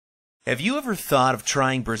Have you ever thought of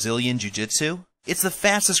trying Brazilian Jiu-Jitsu? It's the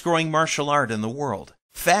fastest growing martial art in the world.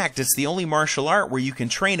 Fact, it's the only martial art where you can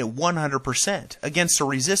train at 100% against a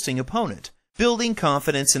resisting opponent, building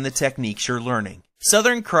confidence in the techniques you're learning.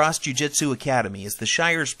 Southern Cross Jiu-Jitsu Academy is the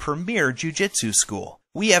Shire's premier jiu-jitsu school.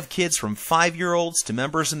 We have kids from 5-year-olds to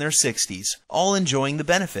members in their 60s, all enjoying the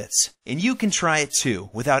benefits. And you can try it too,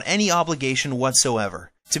 without any obligation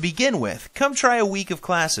whatsoever. To begin with, come try a week of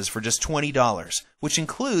classes for just $20, which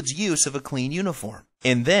includes use of a clean uniform.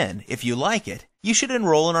 And then, if you like it, you should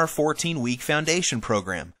enroll in our 14-week foundation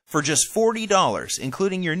program. For just $40,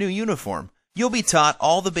 including your new uniform, you'll be taught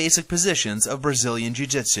all the basic positions of Brazilian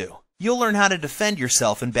Jiu-Jitsu. You'll learn how to defend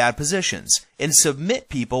yourself in bad positions and submit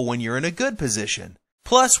people when you're in a good position.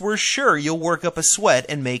 Plus, we're sure you'll work up a sweat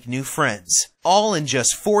and make new friends. All in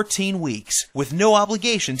just 14 weeks, with no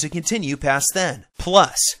obligation to continue past then.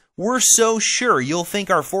 Plus, we're so sure you'll think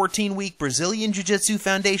our 14-week Brazilian Jiu-Jitsu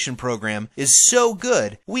Foundation program is so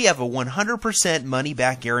good, we have a 100%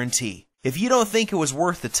 money-back guarantee. If you don't think it was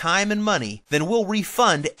worth the time and money, then we'll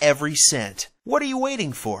refund every cent. What are you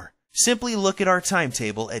waiting for? Simply look at our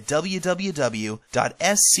timetable at www.scjja.com.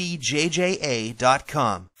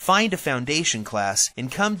 Find a foundation class and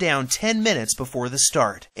come down 10 minutes before the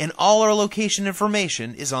start. And all our location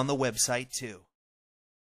information is on the website too.